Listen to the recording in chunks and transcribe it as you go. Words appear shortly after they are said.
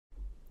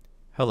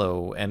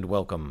Hello and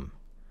welcome.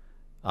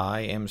 I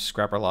am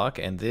Scrapperlock,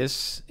 and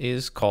this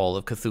is Call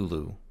of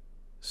Cthulhu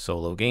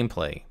solo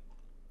gameplay.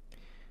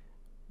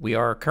 We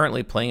are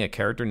currently playing a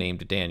character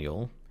named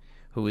Daniel,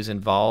 who is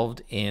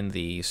involved in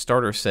the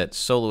starter set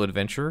solo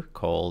adventure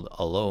called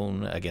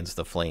Alone Against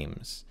the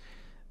Flames.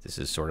 This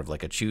is sort of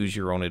like a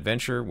choose-your-own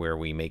adventure where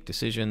we make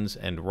decisions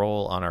and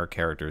roll on our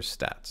character's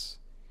stats.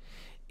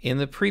 In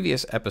the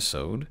previous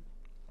episode,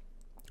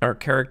 our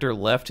character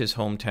left his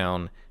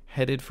hometown,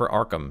 headed for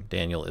Arkham.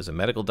 Daniel is a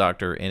medical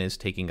doctor and is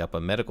taking up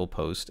a medical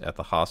post at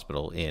the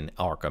hospital in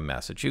Arkham,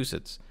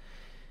 Massachusetts.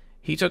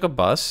 He took a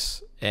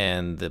bus,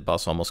 and the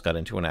bus almost got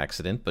into an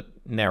accident, but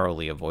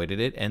narrowly avoided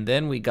it. And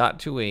then we got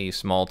to a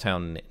small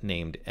town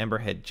named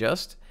Emberhead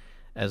just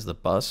as the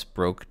bus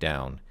broke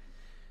down.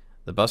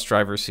 The bus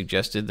driver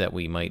suggested that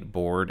we might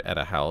board at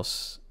a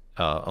house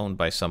owned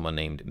by someone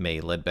named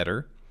May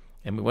Ledbetter.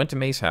 And we went to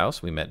May's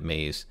house. We met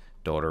May's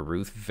daughter,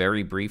 Ruth,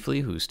 very briefly,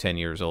 who's 10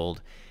 years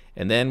old.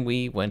 And then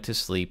we went to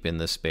sleep in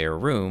the spare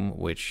room,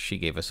 which she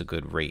gave us a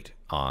good rate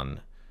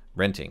on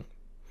renting.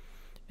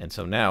 And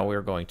so now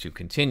we're going to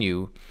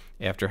continue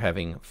after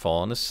having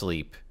fallen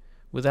asleep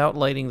without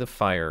lighting the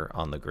fire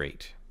on the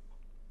grate.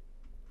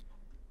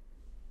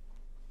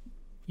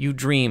 You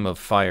dream of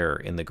fire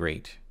in the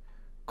grate.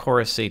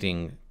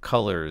 Coruscating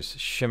colors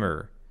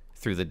shimmer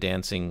through the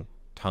dancing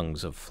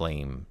tongues of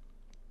flame.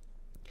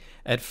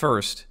 At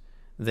first,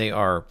 they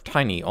are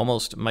tiny,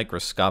 almost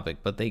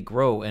microscopic, but they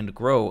grow and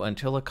grow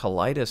until a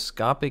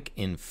kaleidoscopic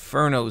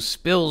inferno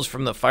spills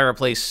from the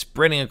fireplace,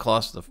 spreading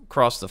across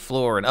the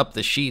floor and up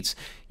the sheets.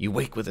 You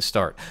wake with a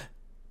start.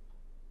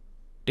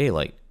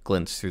 Daylight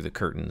glints through the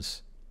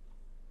curtains.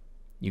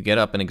 You get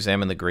up and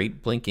examine the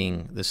grate,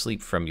 blinking the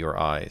sleep from your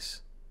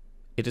eyes.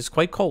 It is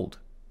quite cold.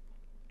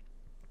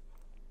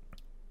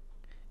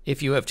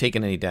 If you have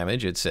taken any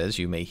damage, it says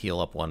you may heal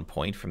up 1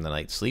 point from the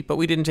night's sleep, but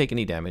we didn't take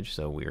any damage,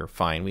 so we're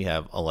fine. We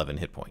have 11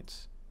 hit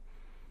points.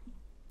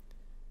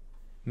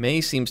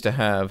 May seems to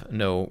have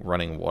no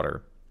running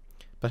water,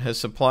 but has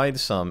supplied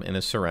some in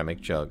a ceramic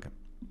jug.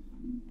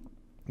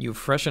 You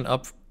freshen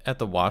up at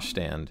the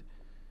washstand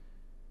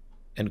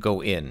and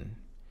go in.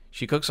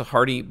 She cooks a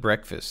hearty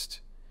breakfast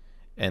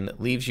and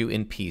leaves you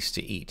in peace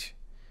to eat.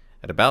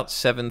 At about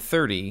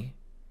 7:30,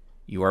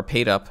 you are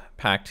paid up,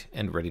 packed,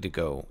 and ready to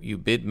go. You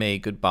bid May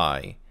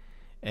goodbye,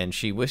 and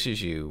she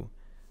wishes you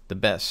the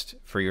best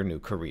for your new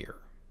career.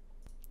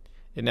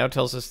 It now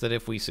tells us that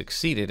if we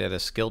succeeded at a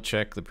skill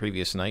check the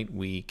previous night,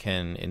 we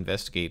can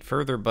investigate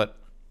further, but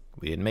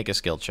we didn't make a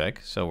skill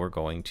check, so we're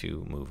going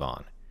to move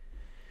on.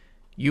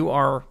 You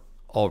are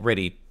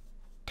already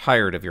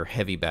tired of your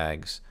heavy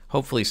bags.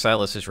 Hopefully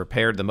Silas has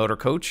repaired the motor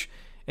coach,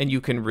 and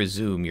you can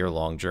resume your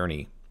long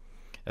journey.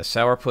 A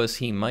sourpuss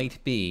he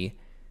might be,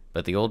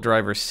 but the old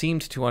driver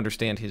seemed to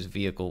understand his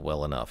vehicle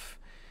well enough.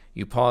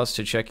 You pause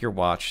to check your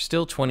watch,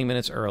 still 20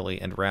 minutes early,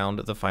 and round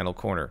the final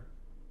corner.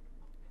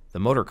 The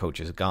motor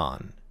coach is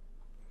gone.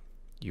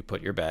 You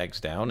put your bags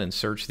down and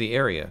search the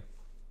area,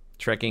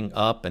 trekking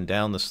up and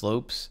down the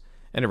slopes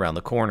and around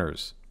the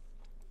corners.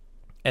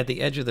 At the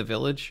edge of the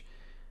village,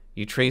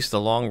 you trace the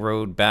long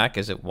road back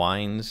as it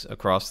winds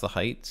across the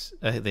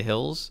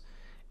hills.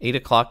 8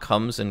 o'clock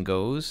comes and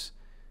goes.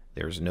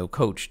 There's no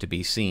coach to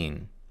be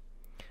seen.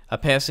 A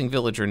passing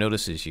villager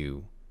notices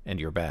you and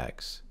your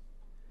bags.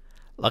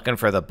 "Looking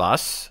for the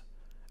bus?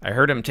 I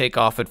heard him take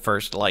off at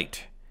first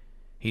light.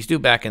 He's due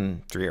back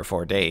in 3 or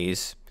 4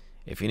 days.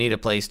 If you need a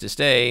place to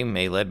stay,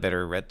 May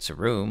Ledbetter rents a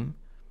room."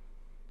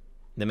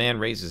 The man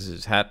raises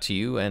his hat to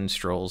you and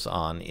strolls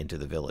on into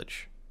the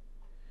village.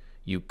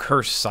 You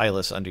curse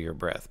Silas under your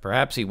breath.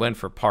 Perhaps he went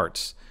for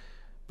parts,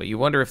 but you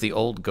wonder if the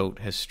old goat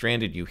has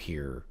stranded you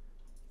here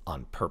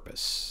on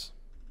purpose.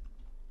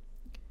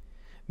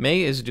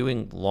 May is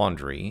doing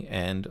laundry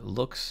and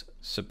looks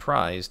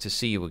surprised to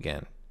see you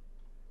again.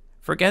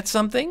 "Forget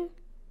something?"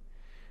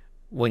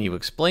 When you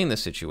explain the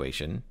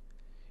situation,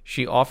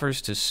 she offers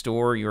to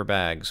store your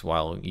bags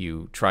while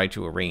you try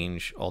to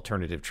arrange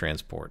alternative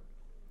transport.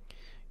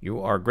 You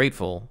are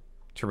grateful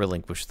to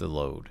relinquish the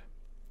load.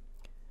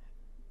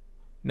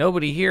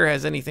 "Nobody here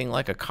has anything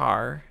like a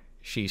car."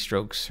 She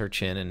strokes her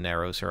chin and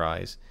narrows her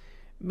eyes.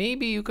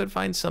 "Maybe you could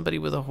find somebody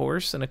with a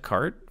horse and a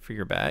cart for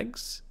your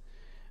bags?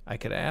 I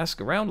could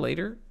ask around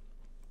later.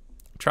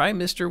 Try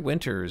Mr.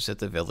 Winters at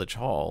the village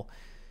hall.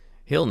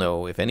 He'll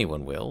know if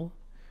anyone will.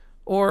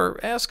 Or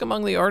ask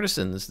among the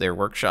artisans. Their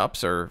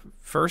workshops are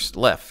first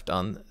left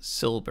on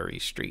Silbury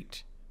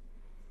Street."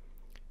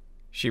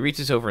 She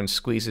reaches over and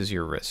squeezes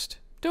your wrist.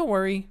 "Don't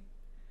worry.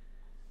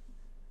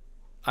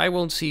 I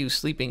won't see you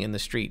sleeping in the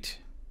street,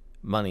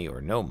 money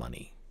or no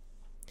money."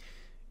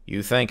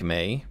 You thank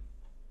May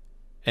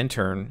and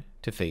turn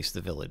to face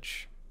the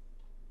village.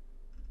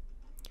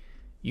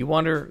 You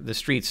wander the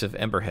streets of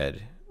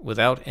Emberhead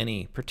without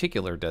any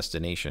particular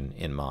destination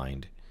in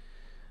mind.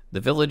 The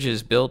village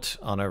is built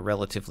on a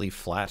relatively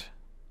flat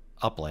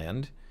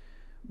upland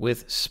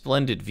with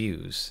splendid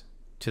views.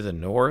 To the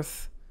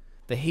north,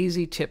 the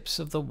hazy tips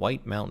of the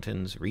White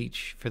Mountains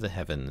reach for the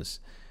heavens.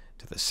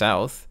 To the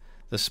south,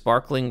 the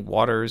sparkling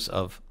waters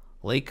of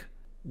Lake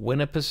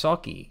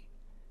Winnipesaukee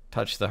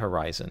touch the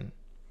horizon.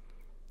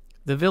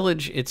 The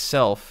village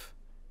itself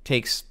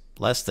takes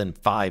less than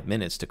 5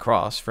 minutes to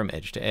cross from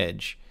edge to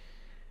edge.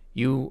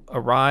 You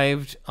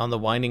arrived on the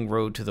winding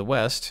road to the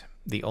west.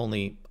 The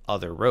only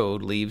other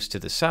road leaves to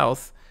the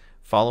south,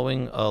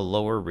 following a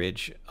lower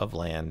ridge of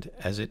land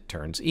as it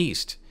turns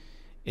east.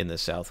 In the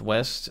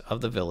southwest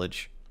of the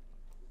village,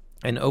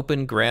 an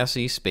open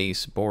grassy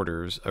space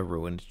borders a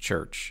ruined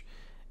church,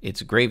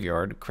 its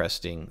graveyard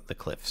cresting the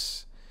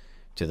cliffs.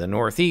 To the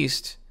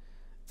northeast,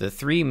 the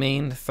three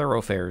main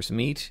thoroughfares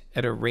meet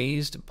at a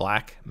raised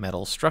black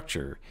metal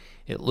structure.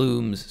 It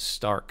looms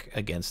stark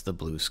against the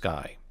blue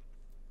sky.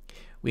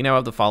 We now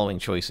have the following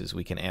choices.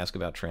 We can ask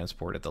about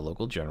transport at the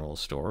local general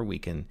store. We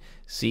can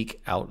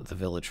seek out the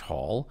village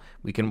hall.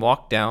 We can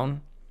walk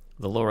down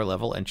the lower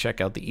level and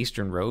check out the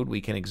eastern road.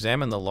 We can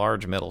examine the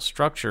large metal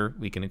structure.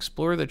 We can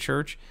explore the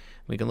church.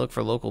 We can look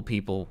for local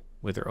people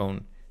with their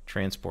own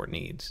transport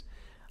needs.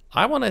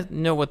 I want to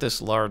know what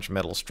this large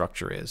metal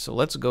structure is, so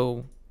let's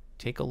go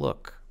take a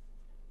look.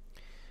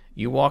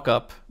 You walk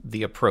up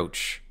the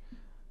approach,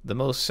 the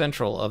most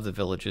central of the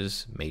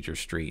village's major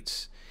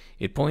streets.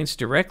 It points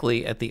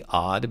directly at the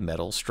odd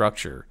metal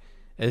structure.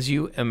 As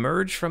you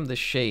emerge from the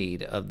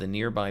shade of the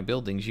nearby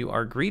buildings, you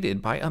are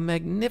greeted by a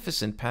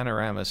magnificent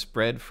panorama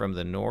spread from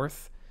the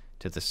north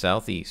to the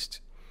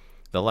southeast.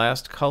 The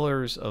last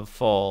colors of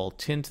fall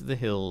tint the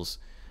hills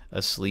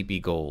a sleepy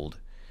gold.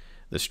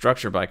 The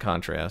structure, by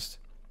contrast,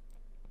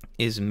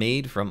 is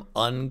made from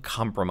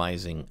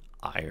uncompromising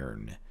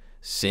iron,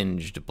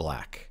 singed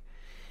black.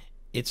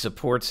 It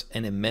supports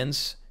an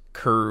immense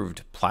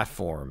curved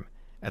platform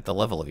at the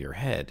level of your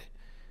head.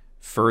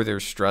 Further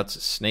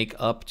struts snake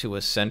up to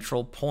a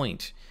central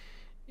point.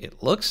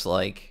 It looks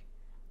like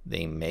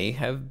they may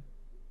have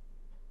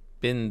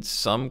been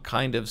some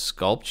kind of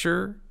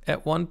sculpture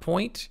at one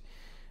point,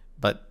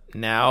 but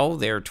now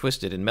they're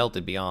twisted and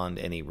melted beyond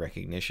any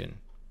recognition.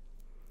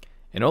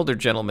 An older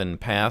gentleman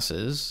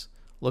passes,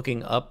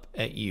 looking up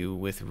at you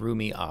with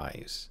rheumy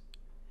eyes.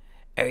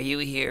 "Are you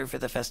here for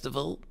the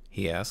festival?"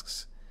 he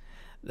asks.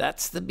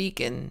 "That's the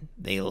beacon.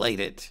 They light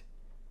it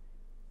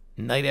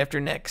night after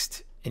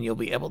next, and you'll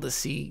be able to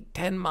see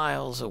 10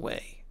 miles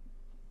away."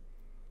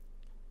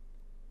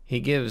 He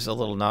gives a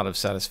little nod of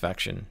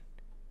satisfaction,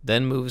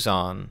 then moves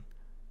on,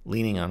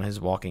 leaning on his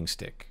walking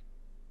stick.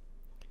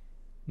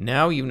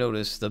 Now you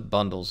notice the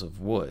bundles of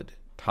wood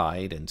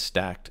tied and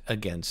stacked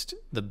against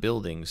the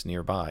buildings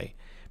nearby.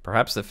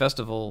 Perhaps the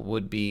festival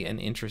would be an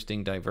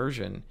interesting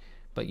diversion,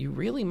 but you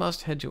really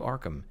must head to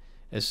Arkham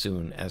as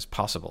soon as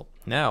possible.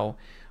 Now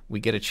we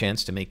get a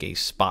chance to make a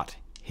spot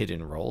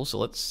hidden roll, so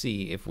let's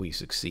see if we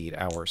succeed.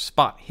 Our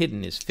spot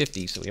hidden is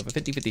 50, so we have a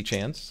 50-50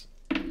 chance.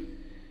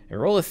 A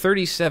roll of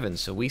 37,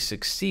 so we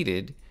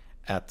succeeded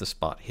at the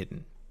spot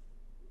hidden.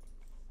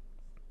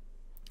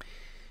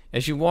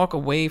 As you walk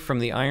away from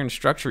the iron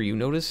structure, you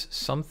notice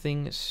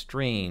something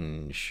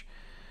strange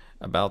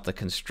about the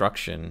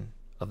construction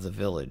of the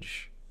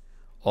village.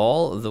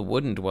 All the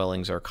wooden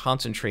dwellings are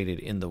concentrated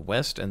in the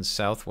west and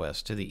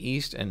southwest. To the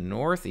east and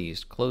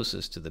northeast,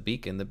 closest to the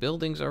beacon, the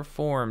buildings are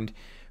formed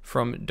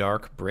from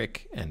dark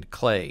brick and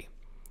clay.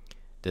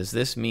 Does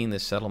this mean the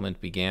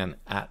settlement began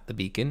at the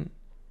beacon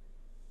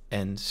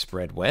and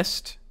spread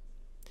west?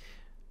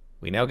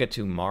 We now get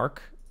to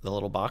mark the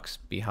little box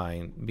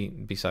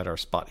beside our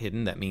spot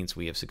hidden. That means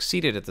we have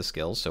succeeded at the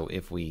skill, so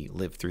if we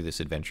live through this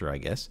adventure, I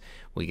guess,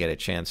 we get a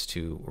chance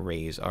to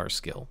raise our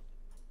skill.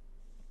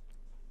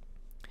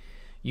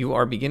 You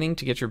are beginning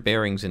to get your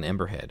bearings in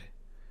Emberhead.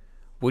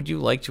 Would you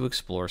like to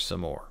explore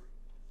some more?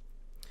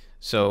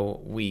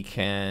 So we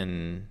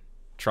can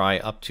try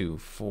up to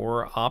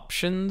 4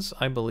 options,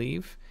 I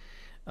believe.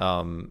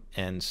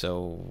 And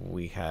so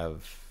we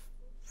have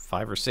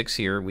 5 or 6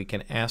 here. We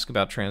can ask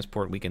about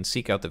transport. We can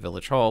seek out the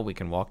village hall. We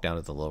can walk down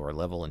to the lower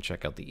level and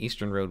check out the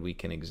eastern road. We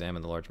can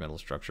examine the large metal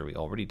structure. We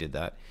already did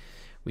that.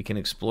 We can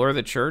explore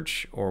the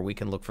church, or we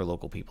can look for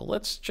local people.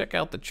 Let's check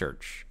out the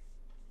church.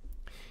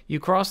 You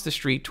cross the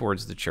street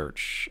towards the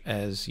church.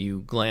 As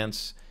you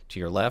glance to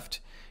your left,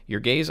 your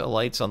gaze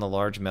alights on the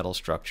large metal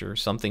structure.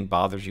 Something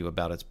bothers you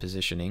about its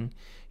positioning.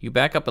 You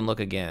back up and look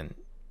again.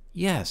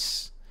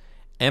 Yes,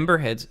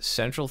 Emberhead's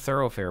central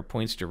thoroughfare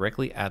points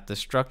directly at the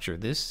structure.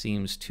 This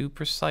seems too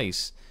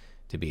precise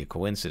to be a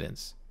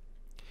coincidence.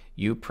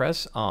 You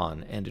press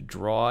on and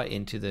draw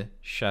into the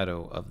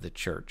shadow of the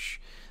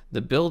church.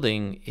 The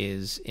building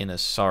is in a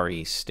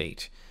sorry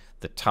state.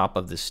 The top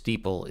of the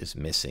steeple is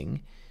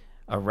missing.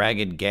 A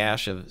ragged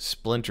gash of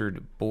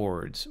splintered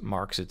boards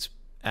marks its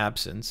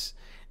absence,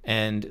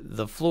 and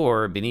the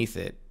floor beneath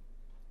it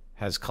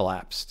has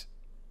collapsed.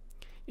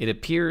 It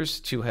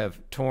appears to have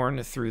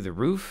torn through the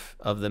roof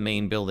of the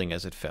main building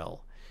as it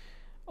fell.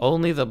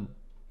 Only the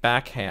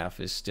back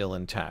half is still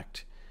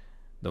intact.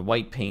 The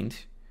white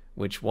paint,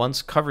 which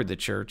once covered the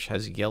church,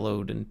 has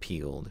yellowed and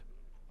peeled.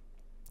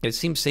 It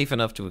seems safe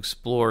enough to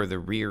explore the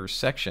rear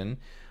section.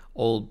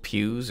 Old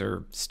pews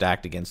are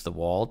stacked against the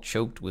wall,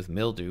 choked with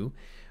mildew.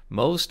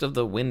 Most of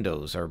the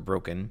windows are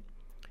broken.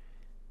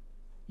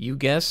 You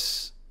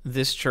guess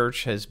this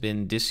church has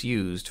been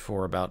disused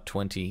for about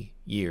 20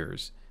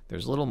 years.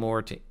 There's little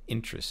more to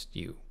interest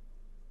you.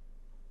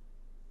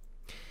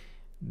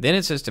 Then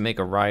it says to make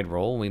a ride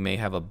roll, we may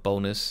have a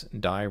bonus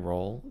die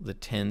roll. The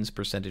tens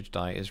percentage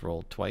die is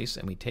rolled twice,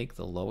 and we take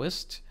the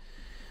lowest.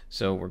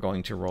 So we're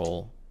going to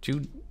roll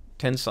two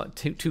tens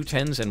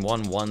and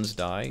one ones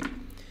die.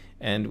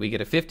 And we get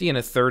a 50 and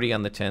a 30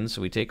 on the 10,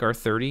 so we take our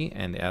 30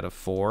 and add a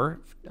 4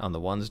 on the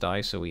ones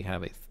die, so we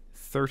have a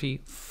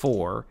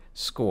 34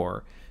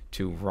 score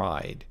to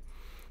ride.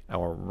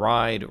 Our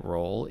ride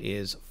roll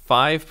is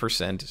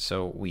 5%,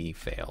 so we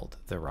failed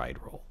the ride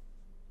roll.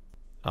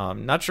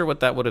 Not sure what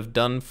that would have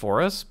done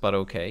for us, but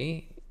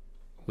okay.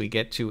 We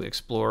get to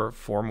explore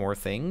 4 more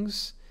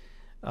things.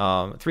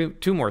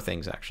 2 more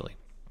things, actually.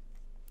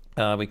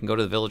 We can go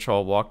to the village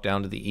hall, walk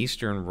down to the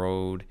eastern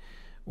road,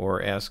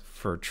 or ask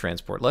for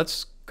transport.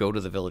 Let's go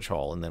to the village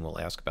hall, and then we'll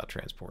ask about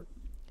transport.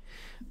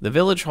 The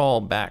village hall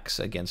backs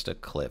against a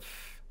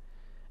cliff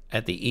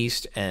at the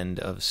east end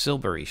of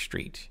Silbury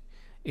Street.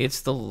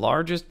 It's the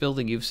largest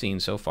building you've seen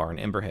so far in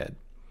Emberhead.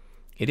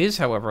 It is,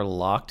 however,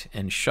 locked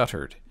and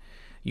shuttered.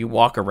 You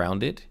walk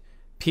around it,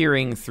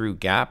 peering through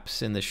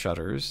gaps in the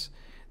shutters.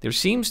 There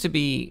seems to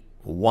be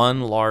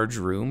one large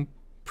room,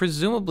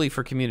 presumably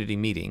for community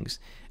meetings,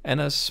 and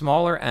a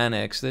smaller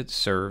annex that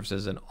serves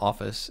as an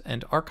office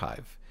and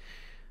archive.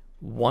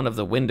 One of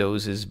the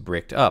windows is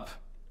bricked up.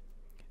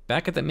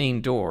 Back at the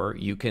main door,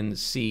 you can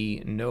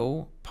see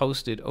no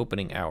posted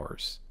opening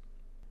hours.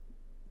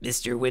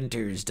 "Mr.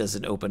 Winters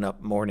doesn't open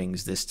up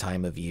mornings this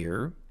time of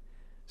year,"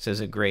 says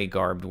a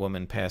gray-garbed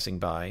woman passing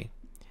by.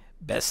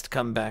 "Best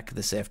come back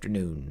this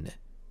afternoon."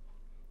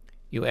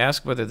 You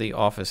ask whether the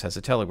office has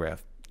a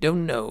telegraph.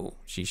 "Don't know,"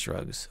 she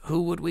shrugs.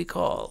 "Who would we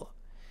call?"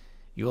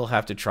 You will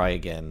have to try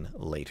again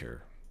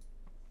later.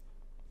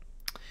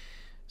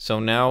 So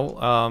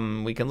now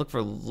we can look for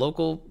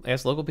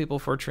ask local people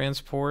for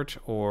transport,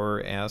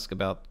 or ask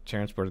about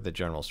transport at the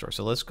general store.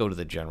 So let's go to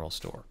the general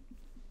store.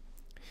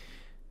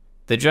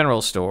 The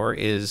general store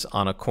is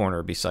on a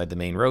corner beside the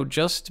main road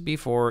just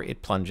before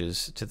it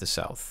plunges to the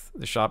south.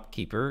 The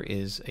shopkeeper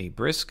is a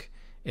brisk,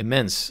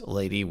 immense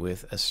lady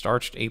with a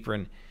starched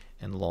apron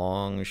and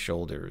long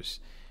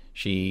shoulders.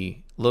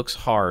 She looks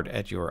hard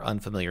at your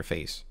unfamiliar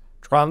face.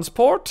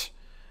 "Transport?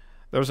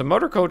 There's a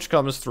motor coach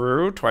comes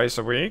through twice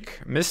a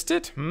week. Missed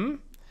it,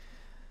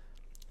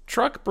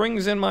 Truck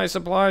brings in my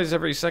supplies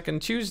every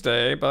second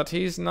Tuesday, but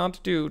he's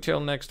not due till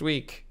next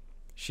week."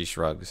 She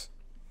shrugs.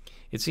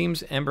 It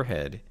seems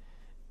Emberhead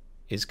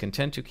is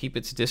content to keep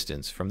its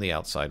distance from the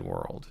outside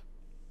world.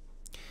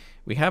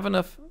 We have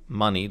enough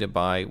money to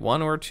buy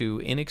 1 or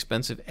 2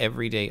 inexpensive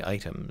everyday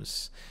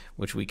items,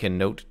 which we can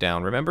note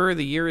down. Remember,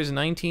 the year is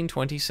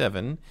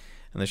 1927,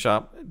 and the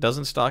shop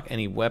doesn't stock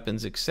any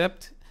weapons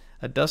except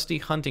a dusty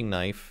hunting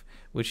knife,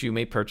 which you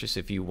may purchase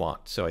if you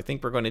want. So I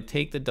think we're going to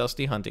take the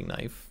dusty hunting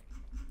knife,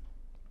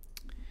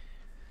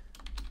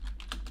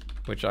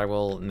 which I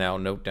will now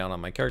note down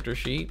on my character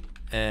sheet.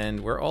 And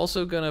we're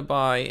also going to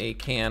buy a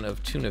can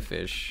of tuna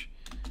fish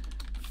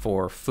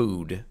for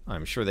food.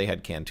 I'm sure they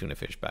had canned tuna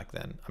fish back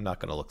then. I'm not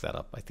going to look that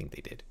up. I think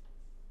they did.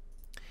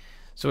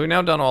 So we've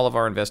now done all of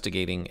our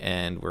investigating,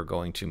 and we're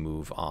going to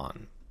move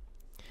on.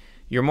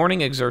 Your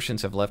morning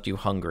exertions have left you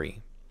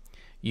hungry.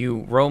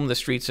 You roam the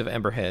streets of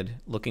Emberhead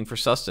looking for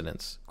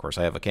sustenance. Of course,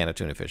 I have a can of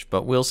tuna fish,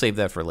 but we'll save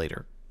that for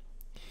later.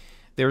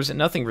 There's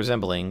nothing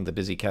resembling the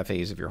busy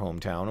cafes of your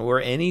hometown or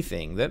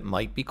anything that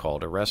might be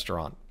called a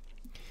restaurant.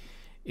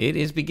 It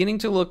is beginning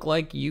to look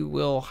like you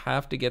will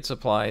have to get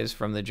supplies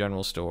from the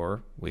general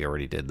store. We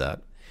already did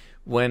that.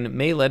 When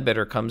May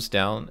Ledbetter comes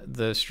down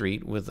the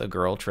street with a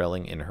girl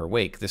trailing in her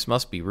wake. This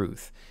must be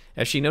Ruth.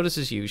 As she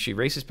notices you, she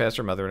races past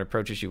her mother and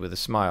approaches you with a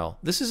smile.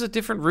 This is a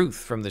different Ruth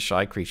from the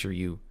shy creature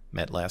you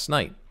met last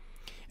night.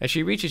 As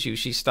she reaches you,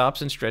 she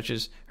stops and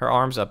stretches her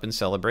arms up in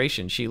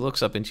celebration. She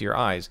looks up into your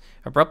eyes.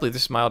 Abruptly, the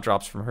smile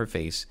drops from her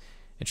face,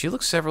 and she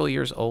looks several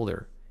years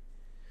older.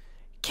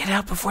 "Get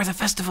out before the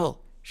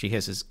festival," she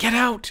hisses. "Get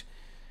out!"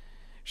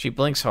 She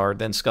blinks hard,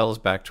 then scuttles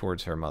back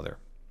towards her mother.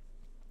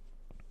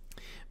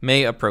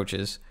 May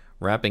approaches,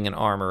 wrapping an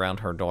arm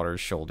around her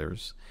daughter's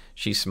shoulders.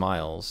 She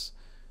smiles.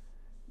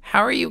 "How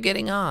are you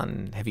getting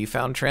on? Have you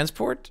found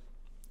transport?"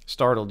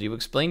 Startled, you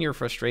explain your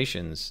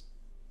frustrations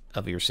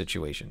of your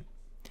situation.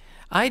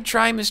 "I'd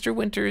try Mr.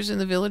 Winters in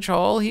the village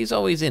hall. He's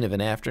always in of an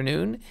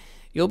afternoon.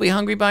 You'll be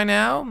hungry by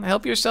now.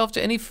 Help yourself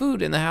to any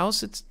food in the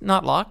house. It's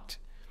not locked."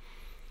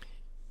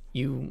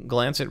 You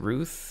glance at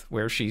Ruth,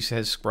 where she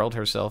has scrawled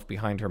herself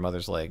behind her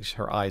mother's legs.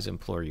 Her eyes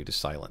implore you to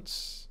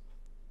silence.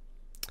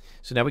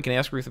 So now we can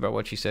ask Ruth about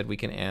what she said. We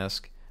can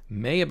ask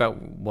May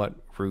about what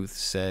Ruth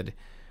said.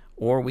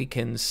 Or we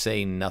can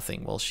say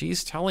nothing. Well,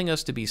 she's telling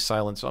us to be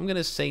silent, so I'm going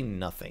to say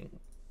nothing.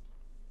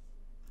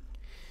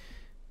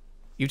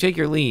 You take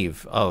your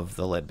leave of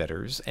the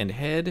Ledbetters and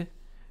head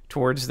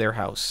towards their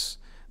house.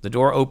 The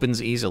door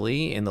opens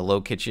easily. In the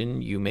low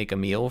kitchen, you make a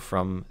meal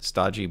from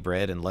stodgy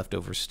bread and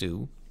leftover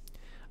stew.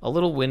 A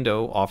little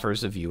window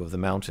offers a view of the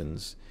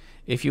mountains.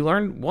 If you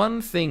learned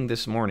one thing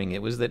this morning,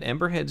 it was that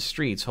Emberhead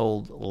streets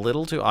hold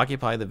little to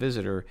occupy the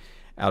visitor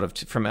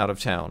from out of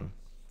town.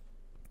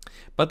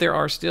 But there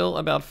are still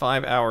about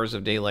 5 hours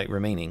of daylight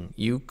remaining.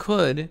 You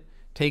could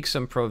take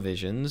some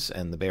provisions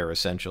and the bare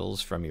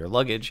essentials from your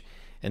luggage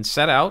and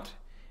set out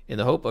in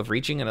the hope of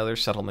reaching another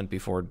settlement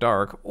before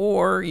dark,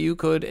 or you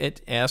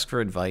could ask for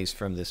advice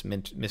from this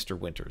Mr.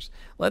 Winters.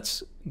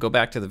 Let's go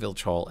back to the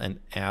village hall and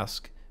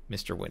ask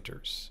Mr.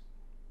 Winters.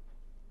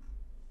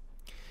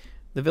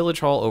 The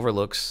village hall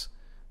overlooks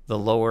the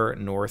lower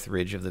north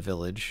ridge of the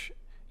village.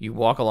 You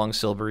walk along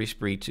Silbury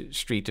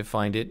Street to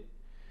find it,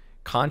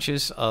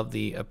 conscious of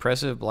the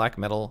oppressive black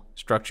metal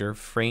structure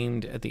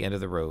framed at the end of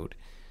the road.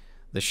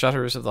 The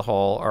shutters of the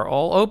hall are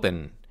all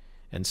open,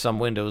 and some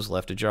windows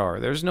left ajar.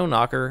 There's no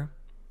knocker,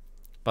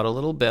 but a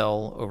little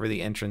bell over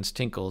the entrance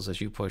tinkles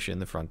as you push in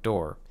the front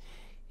door.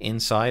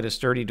 Inside, a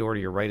sturdy door to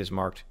your right is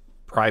marked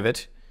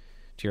Private.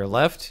 To your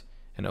left,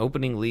 an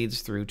opening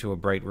leads through to a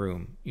bright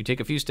room. You take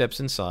a few steps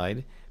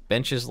inside.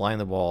 Benches line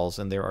the walls,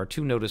 and there are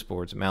 2 notice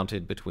boards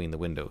mounted between the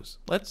windows.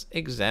 Let's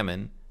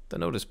examine the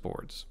notice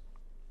boards.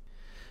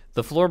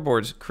 The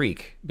floorboards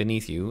creak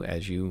beneath you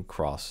as you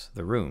cross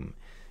the room.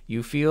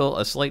 You feel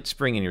a slight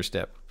spring in your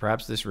step.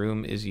 Perhaps this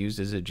room is used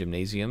as a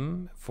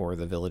gymnasium for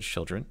the village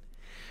children.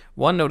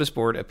 One notice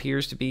board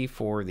appears to be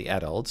for the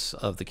adults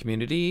of the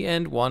community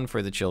and one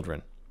for the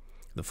children.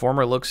 The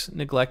former looks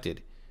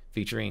neglected,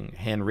 featuring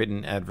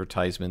handwritten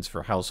advertisements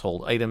for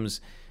household items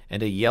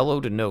and a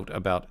yellowed note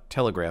about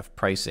telegraph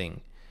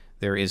pricing.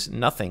 There is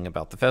nothing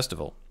about the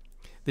festival.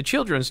 The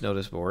children's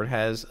notice board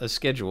has a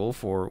schedule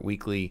for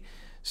weekly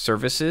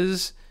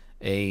services,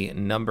 a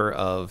number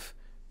of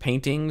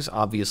paintings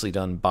obviously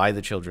done by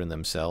the children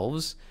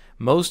themselves.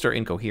 Most are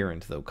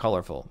incoherent, though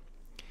colorful.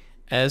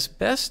 As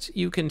best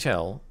you can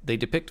tell, they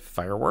depict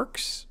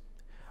fireworks,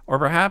 or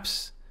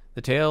perhaps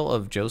the tale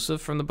of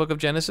Joseph from the book of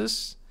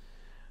Genesis.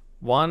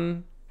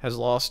 One has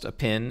lost a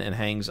pin and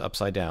hangs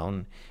upside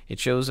down. It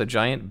shows a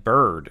giant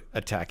bird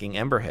attacking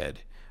Emberhead,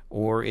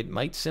 or it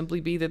might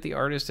simply be that the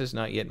artist has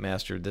not yet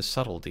mastered the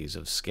subtleties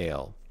of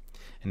scale.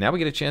 And now we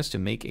get a chance to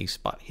make a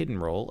spot hidden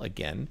roll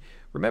again.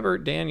 Remember,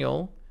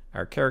 Daniel,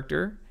 our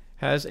character,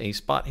 has a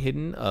spot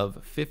hidden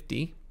of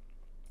 50.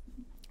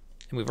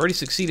 And we've already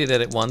succeeded at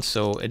it once,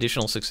 so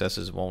additional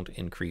successes won't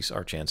increase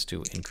our chance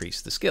to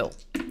increase the skill.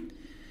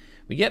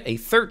 We get a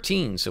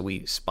 13, so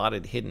we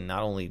spotted hidden.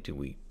 Not only do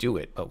we do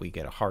it, but we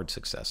get a hard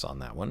success on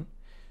that one.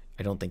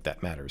 I don't think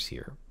that matters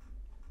here.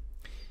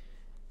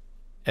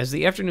 As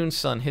the afternoon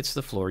sun hits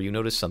the floor, you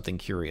notice something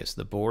curious.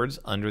 The boards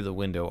under the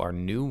window are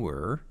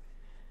newer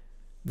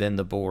than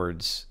the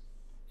boards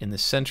in the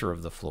center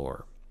of the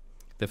floor.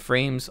 The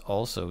frames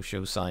also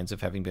show signs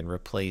of having been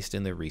replaced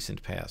in the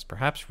recent past.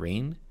 Perhaps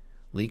rain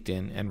leaked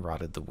in and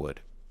rotted the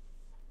wood.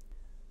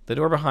 The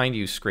door behind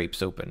you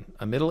scrapes open.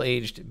 A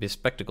middle-aged,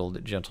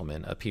 bespectacled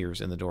gentleman appears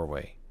in the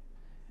doorway.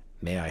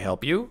 "May I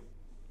help you?"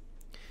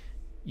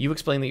 You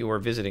explain that you are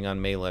visiting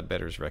on May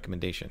Ledbetter's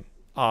recommendation.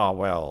 "Ah,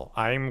 well,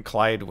 I'm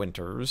Clyde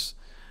Winters.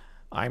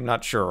 I'm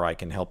not sure I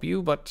can help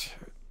you, but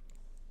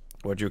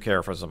would you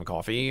care for some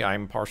coffee?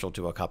 I'm partial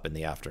to a cup in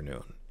the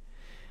afternoon."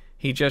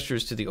 He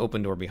gestures to the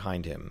open door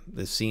behind him.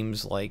 This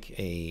seems like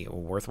a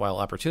worthwhile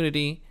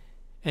opportunity,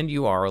 and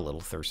you are a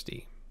little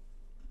thirsty.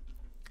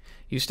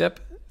 You step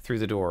through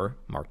the door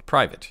marked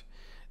Private.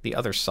 The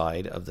other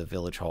side of the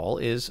village hall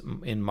is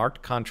in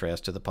marked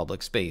contrast to the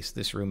public space.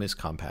 This room is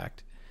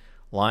compact,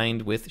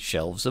 lined with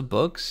shelves of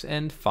books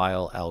and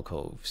file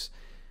alcoves.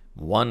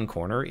 One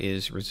corner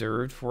is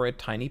reserved for a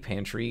tiny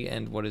pantry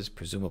and what is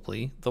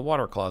presumably the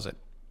water closet.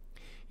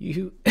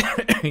 You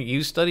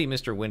study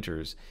Mr.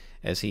 Winters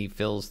as he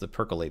fills the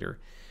percolator.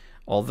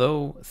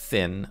 Although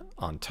thin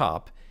on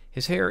top,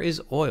 his hair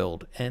is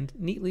oiled and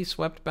neatly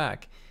swept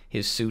back.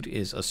 His suit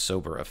is a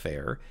sober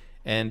affair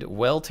and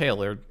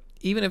well-tailored,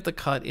 even if the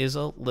cut is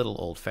a little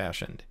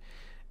old-fashioned.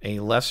 A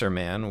lesser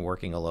man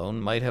working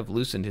alone might have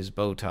loosened his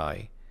bow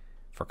tie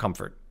for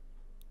comfort.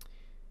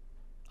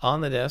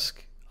 On the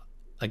desk,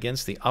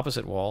 against the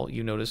opposite wall,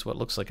 you notice what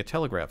looks like a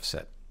telegraph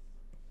set.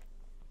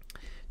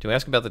 To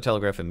ask about the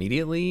telegraph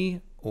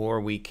immediately, or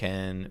we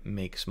can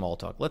make small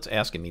talk. Let's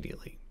ask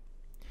immediately.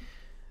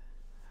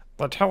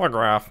 "The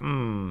telegraph,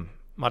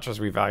 much as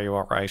we value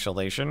our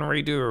isolation,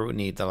 we do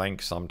need the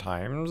link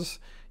sometimes.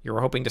 You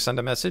were hoping to send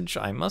a message?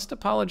 I must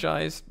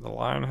apologize. The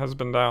line has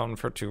been down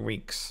for 2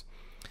 weeks.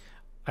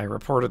 I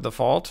reported the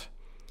fault,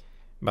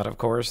 but of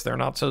course they're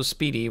not so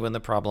speedy when the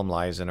problem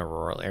lies in a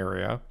rural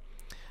area.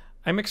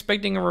 I'm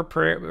expecting a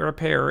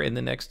repair in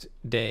the next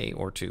day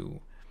or 2.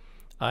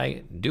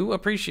 I do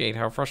appreciate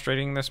how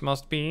frustrating this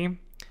must be.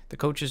 The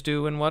coach is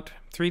due in,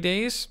 3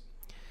 days?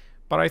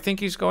 But I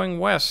think he's going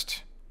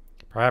west.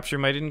 Perhaps you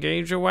might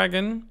engage a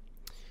wagon?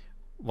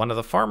 One of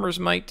the farmers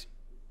might."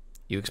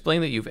 You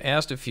explain that you've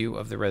asked a few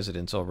of the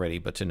residents already,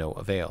 but to no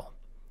avail.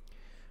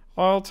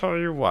 "I'll tell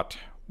you what."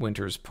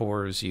 Winters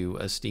pours you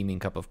a steaming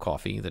cup of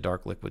coffee. The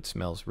dark liquid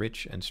smells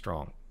rich and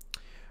strong.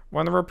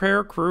 "When the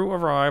repair crew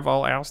arrive,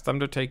 I'll ask them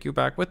to take you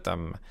back with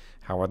them.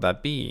 How would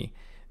that be?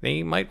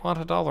 They might want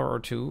 $1 or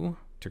 2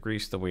 to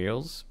grease the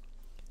wheels."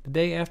 "The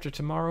day after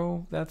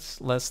tomorrow? That's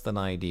less than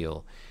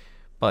ideal.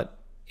 But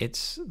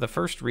It's the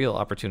first real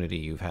opportunity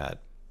you've had.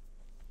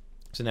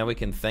 So now we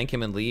can thank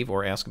him and leave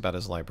or ask about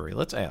his library.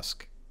 Let's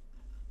ask.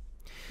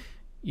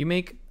 You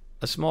make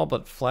a small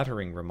but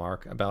flattering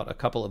remark about a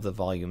couple of the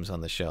volumes on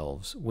the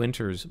shelves.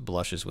 Winters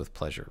blushes with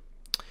pleasure.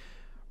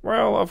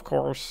 Well, of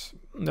course,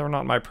 they're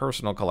not my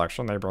personal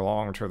collection. They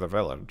belong to the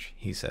village,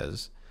 he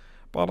says.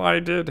 But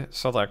I did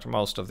select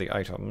most of the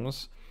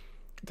items.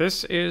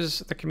 This is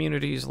the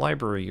community's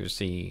library, you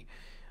see.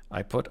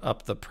 I put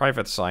up the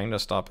private sign to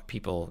stop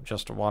people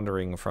just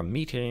wandering from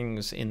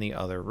meetings in the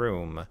other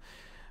room.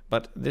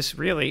 But this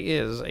really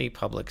is a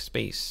public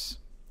space.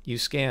 You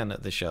scan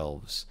the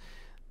shelves.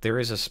 There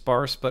is a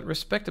sparse but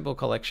respectable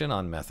collection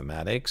on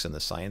mathematics and the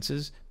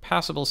sciences,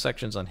 passable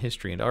sections on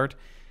history and art,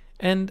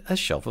 and a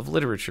shelf of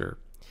literature.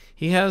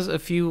 He has a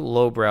few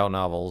lowbrow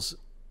novels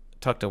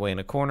tucked away in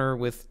a corner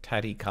with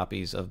tatty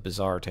copies of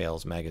Bizarre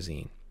Tales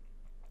magazine.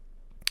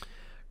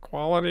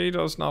 Quality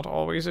does not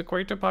always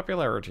equate to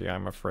popularity,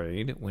 I'm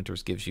afraid.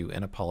 Winters gives you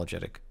an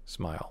apologetic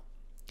smile.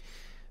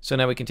 So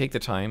now we can take the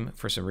time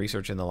for some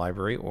research in the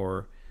library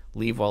or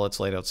leave while it's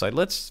light outside.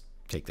 Let's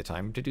take the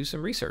time to do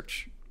some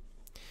research.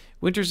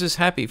 Winters is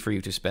happy for you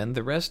to spend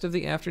the rest of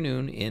the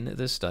afternoon in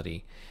the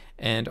study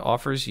and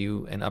offers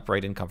you an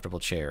upright and comfortable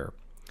chair.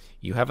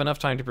 You have enough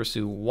time to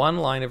pursue one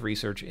line of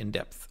research in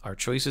depth. Our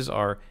choices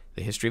are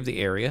the history of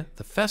the area,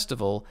 the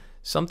festival,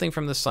 something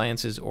from the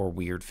sciences, or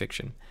weird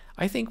fiction.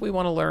 I think we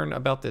want to learn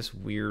about this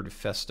weird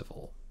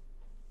festival.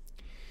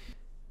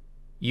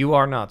 You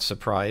are not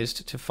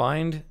surprised to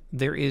find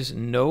there is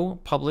no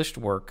published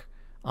work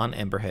on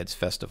Emberhead's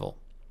festival.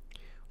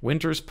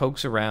 Winters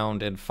pokes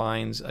around and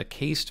finds a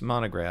cased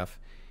monograph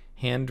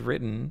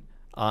handwritten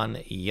on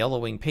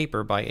yellowing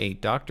paper by a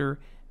Dr.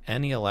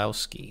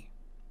 Anielowski.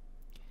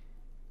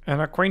 An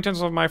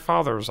acquaintance of my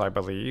father's, I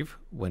believe,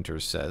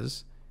 Winters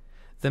says.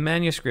 The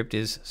manuscript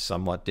is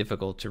somewhat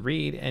difficult to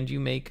read, and you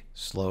make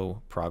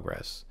slow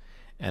progress.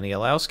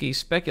 Anielowski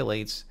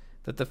speculates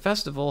that the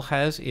festival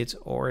has its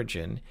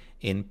origin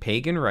in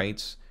pagan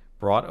rites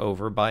brought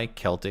over by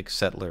Celtic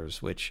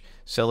settlers, which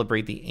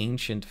celebrate the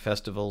ancient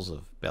festivals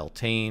of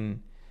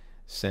Beltane,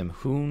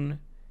 Samhain,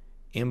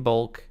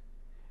 Imbolc,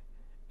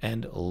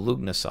 and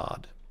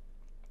Lughnasadh.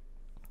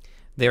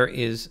 There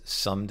is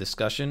some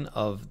discussion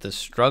of the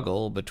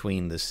struggle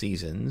between the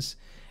seasons,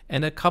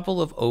 and a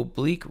couple of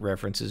oblique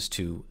references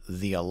to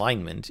the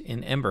alignment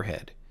in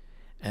Emberhead.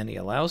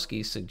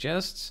 Anielowski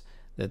suggests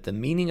that the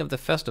meaning of the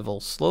festival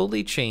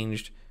slowly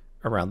changed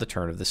around the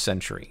turn of the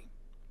century.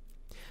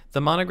 The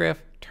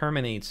monograph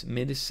terminates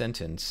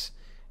mid-sentence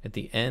at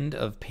the end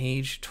of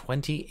page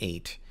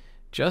 28,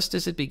 just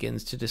as it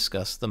begins to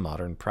discuss the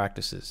modern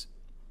practices.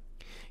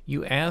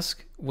 You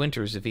ask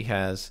Winters if he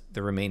has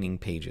the remaining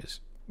pages.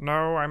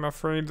 No, I'm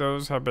afraid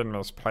those have been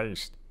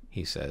misplaced,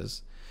 he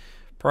says.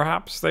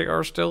 Perhaps they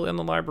are still in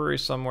the library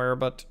somewhere,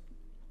 but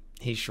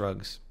he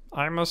shrugs.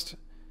 I must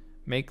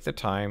make the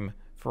time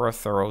for a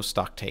thorough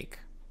stocktake.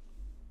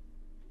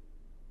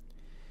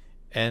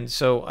 And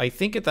so I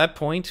think at that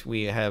point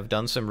we have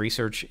done some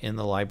research in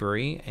the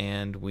library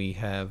and we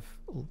have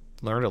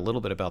learned a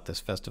little bit about this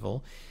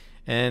festival.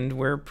 And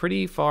we're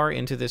pretty far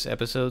into this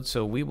episode,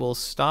 so we will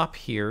stop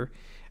here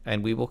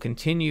and we will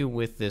continue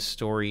with this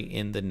story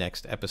in the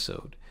next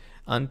episode.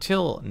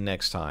 Until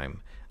next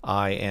time,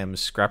 I am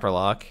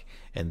Scrapperlock,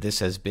 and this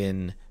has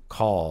been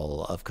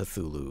Call of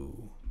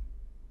Cthulhu.